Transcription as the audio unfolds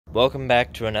Welcome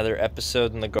back to another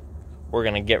episode in the garden. We're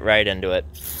going to get right into it.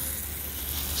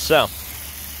 So,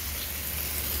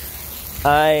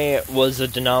 I was a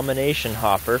denomination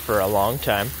hopper for a long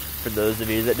time, for those of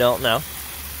you that don't know,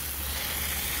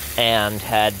 and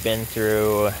had been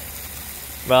through,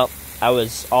 well, I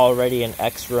was already an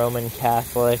ex-Roman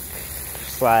Catholic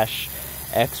 /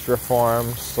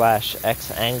 ex-Reformed /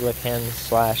 ex-Anglican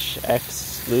 /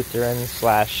 ex-Lutheran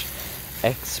 /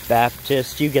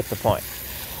 ex-Baptist. You get the point.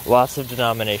 Lots of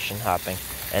denomination hopping,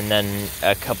 and then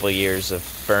a couple years of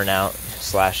burnout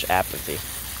 / apathy.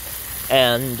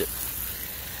 And,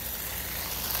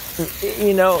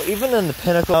 you know, even in the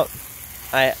pinnacle,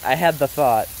 I had the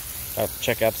thought of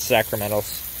check out the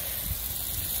sacramentals.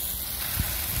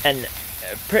 And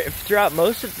throughout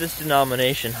most of this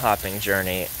denomination hopping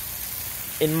journey,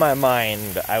 in my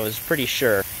mind, I was pretty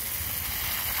sure,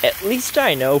 at least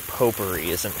I know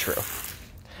popery isn't true.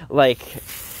 Like,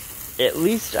 at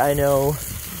least I know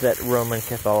that Roman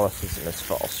Catholicism is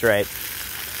false, right?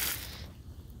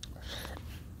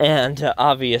 And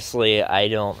obviously, I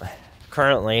don't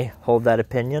currently hold that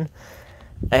opinion,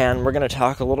 and we're going to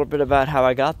talk a little bit about how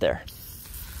I got there.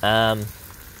 In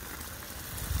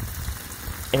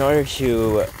order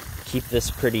to keep this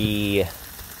pretty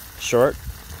short,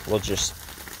 we'll just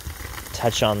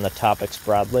touch on the topics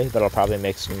broadly, but I'll probably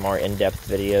make some more in-depth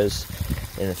videos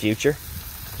in the future.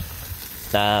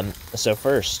 So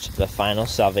first, the final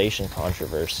salvation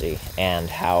controversy and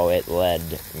how it led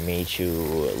me to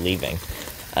leaving.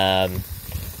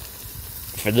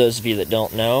 For those of you that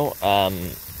don't know,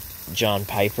 John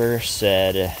Piper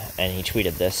said, and he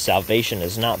tweeted this, "Salvation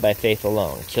is not by faith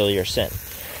alone, kill your sin."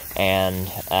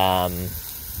 And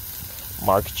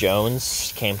Mark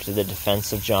Jones came to the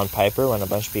defense of John Piper when a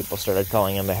bunch of people started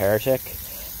calling him a heretic.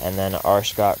 And then R.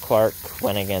 Scott Clark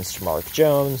went against Mark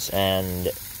Jones, and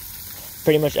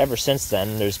pretty much ever since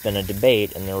then, there's been a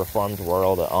debate in the Reformed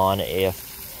world on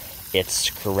if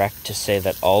it's correct to say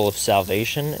that all of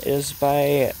salvation is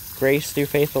by grace through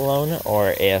faith alone,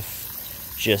 or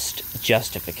if just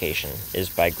justification is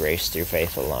by grace through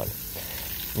faith alone.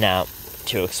 Now,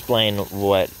 to explain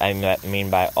what I mean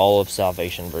by all of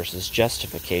salvation versus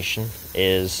justification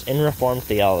is, in Reformed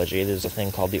theology, there's a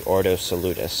thing called the Ordo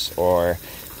Salutis, or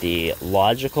the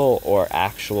logical or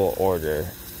actual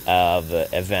order of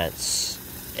events.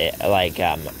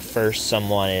 First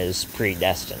someone is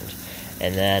predestined,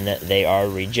 and then they are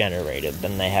regenerated,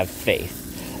 then they have faith.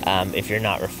 If you're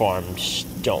not Reformed,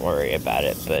 don't worry about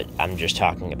it, but I'm just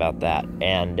talking about that.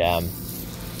 And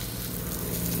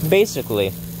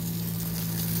basically,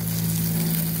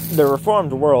 the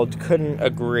Reformed world couldn't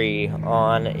agree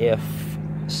on if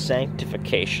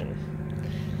sanctification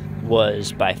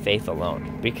was by faith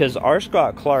alone, because R.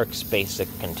 Scott Clark's basic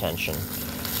contention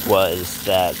was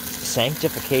that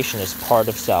sanctification is part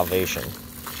of salvation.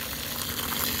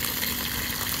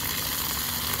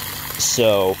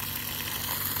 So,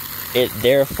 it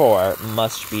therefore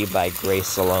must be by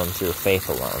grace alone through faith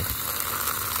alone.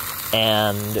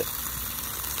 And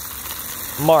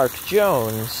Mark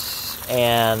Jones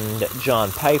and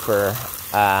John Piper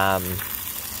and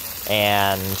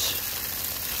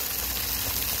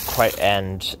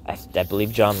I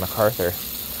believe John MacArthur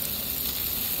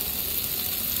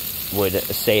would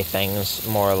say things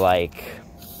more like,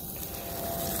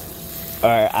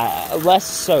 or less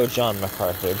so John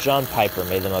MacArthur. John Piper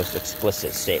made the most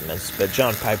explicit statements, but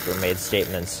John Piper made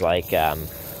statements like,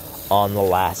 on the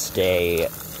last day,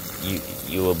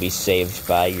 you will be saved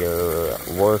by your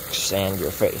works and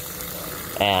your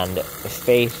faith. And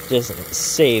faith doesn't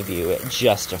save you, it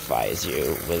justifies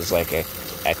you, was like a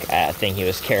thing he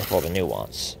was careful to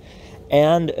nuance.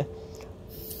 And,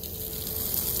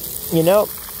 you know,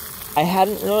 I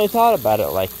hadn't really thought about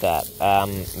it like that,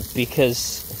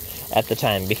 because,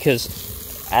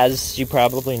 as you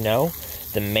probably know,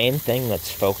 the main thing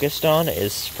that's focused on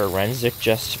is forensic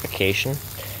justification,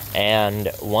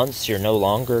 and once you're no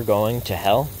longer going to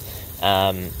hell,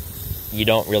 you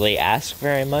don't really ask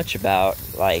very much about,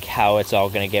 like, how it's all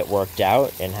going to get worked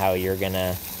out, and how you're going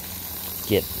to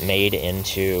get made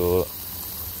into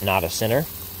not a sinner,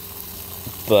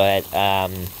 but,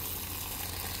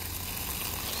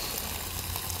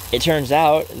 it turns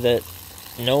out that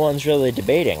no one's really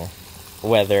debating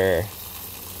whether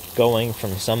going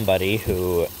from somebody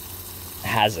who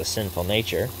has a sinful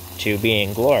nature to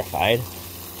being glorified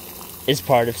is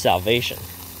part of salvation.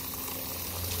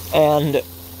 And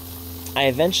I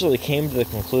eventually came to the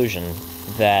conclusion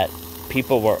that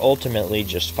people were ultimately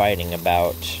just fighting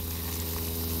about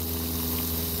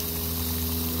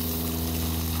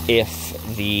if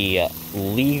the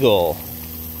legal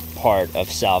part of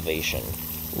salvation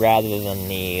rather than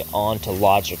the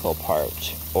ontological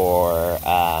part, or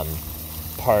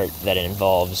part that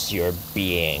involves your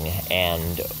being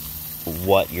and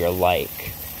what you're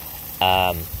like.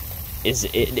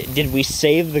 Did we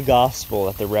save the gospel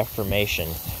at the Reformation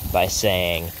by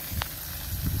saying,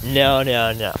 no,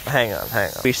 hang on.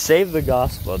 We saved the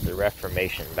gospel at the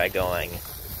Reformation by going,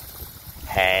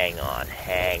 hang on,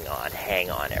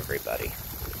 everybody.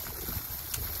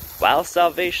 While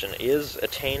salvation is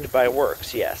attained by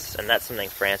works, yes, and that's something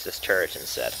Francis Turretin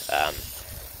said,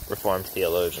 Reformed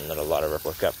theologian that a lot of us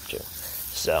look up to.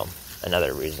 So,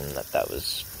 another reason that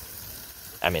was,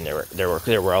 I mean, there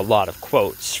were a lot of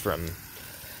quotes from,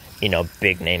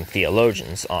 big name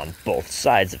theologians on both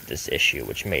sides of this issue,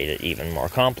 which made it even more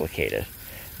complicated.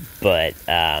 But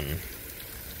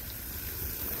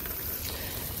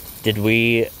did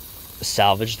we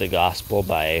salvage the gospel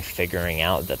by figuring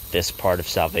out that this part of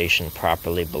salvation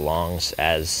properly belongs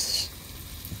as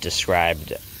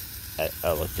described?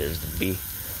 Oh, look, there's the bee.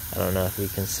 I don't know if you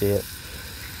can see it.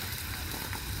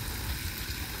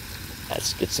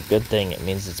 It's a good thing. It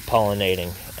means it's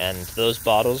pollinating. And those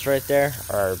bottles right there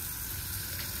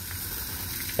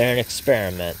they're an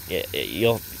experiment.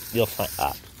 You'll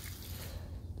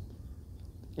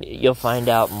find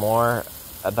out more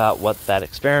about what that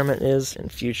experiment is in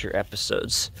future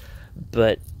episodes.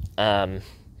 But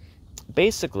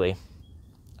basically,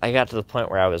 I got to the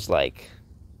point where I was like,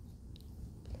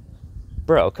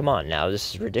 bro, come on now,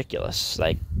 this is ridiculous.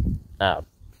 Like, how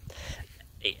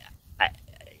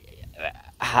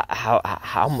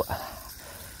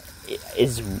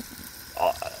is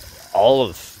all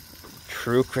of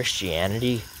true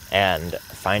Christianity and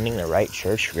finding the right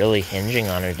church really hinging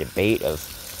on a debate of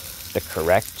the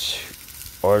correct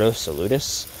Ordo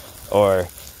Salutis, or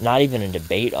not even a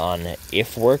debate on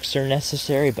if works are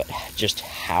necessary, but just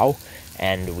how?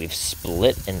 And we've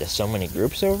split into so many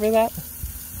groups over that.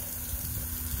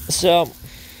 So,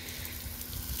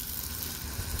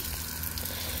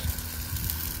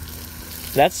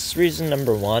 that's reason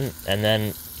number one. And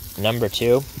then number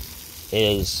two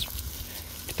is,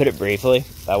 to put it briefly,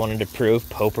 I wanted to prove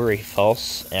popery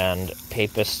false, and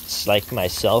papists like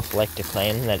myself like to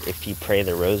claim that if you pray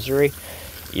the rosary,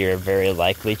 you're very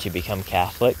likely to become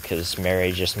Catholic, because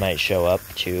Mary just might show up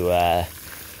to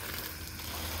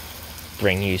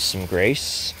bring you some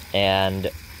grace.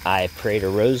 And I prayed a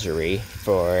rosary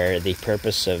for the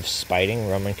purpose of spiting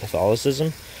Roman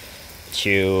Catholicism,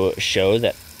 to show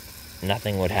that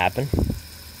nothing would happen,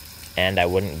 and I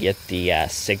wouldn't get the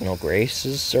signal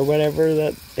graces or whatever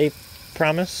that they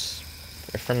promise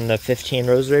from the 15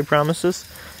 rosary promises.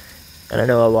 And I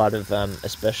know a lot of,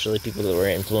 especially people that were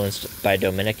influenced by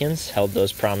Dominicans, held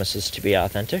those promises to be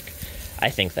authentic. I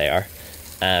think they are.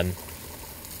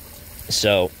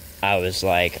 So I was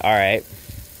like, alright,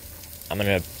 I'm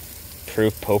going to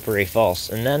prove popery false.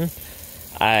 And then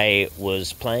I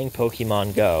was playing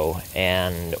Pokemon Go,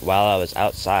 and while I was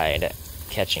outside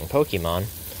catching Pokemon,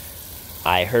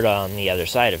 I heard on the other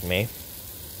side of me,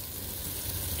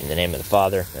 in the name of the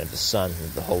Father, and of the Son, and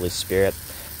of the Holy Spirit.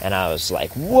 And I was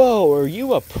like, whoa, are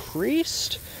you a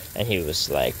priest? And he was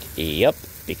like, yep,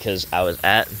 because I was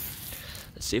at,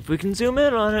 let's see if we can zoom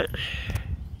in on it.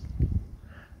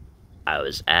 I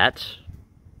was at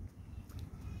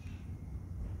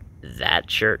that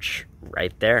church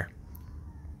right there,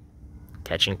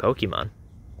 catching Pokemon.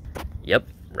 Yep,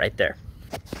 right there.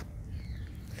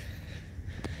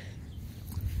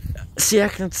 See, I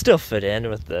can still fit in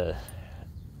with the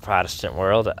Protestant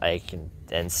world. I can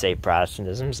and say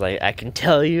Protestantism's like, I can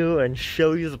tell you and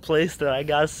show you the place that I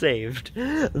got saved.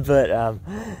 But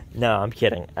no, I'm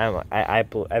kidding. I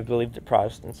believe that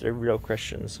Protestants are real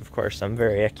Christians. Of course, I'm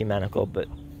very ecumenical, but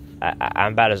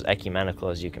I'm about as ecumenical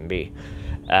as you can be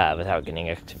without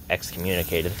getting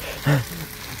excommunicated.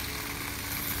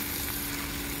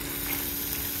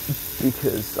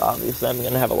 Because obviously I'm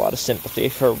going to have a lot of sympathy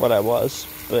for what I was.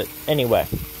 But anyway,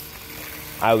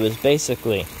 I was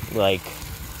basically like,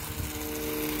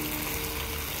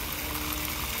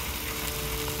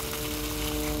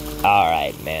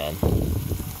 alright, man,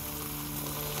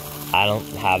 I don't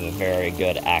have a very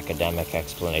good academic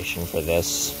explanation for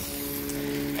this.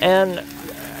 And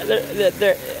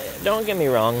there, don't get me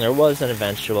wrong, there was an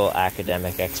eventual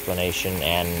academic explanation,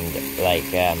 and like,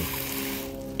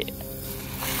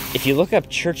 if you look up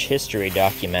church history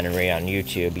documentary on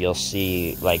YouTube, you'll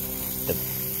see, like,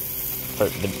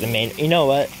 the main... You know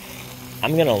what?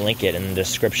 I'm going to link it in the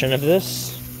description of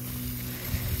this.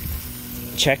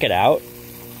 Check it out.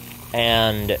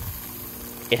 And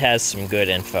it has some good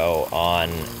info on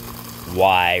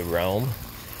why Rome.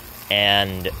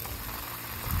 And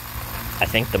I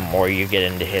think the more you get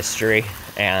into history,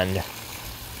 And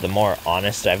the more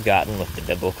honest I've gotten with the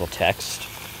biblical text,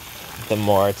 the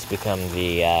more it's become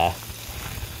the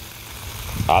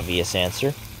obvious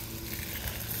answer.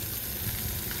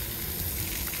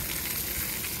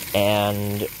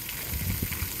 And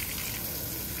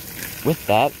with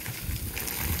that,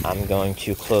 I'm going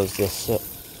to close this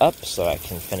up so I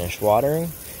can finish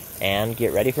watering and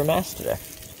get ready for Mass today.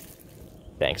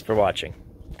 Thanks for watching.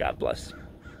 God bless.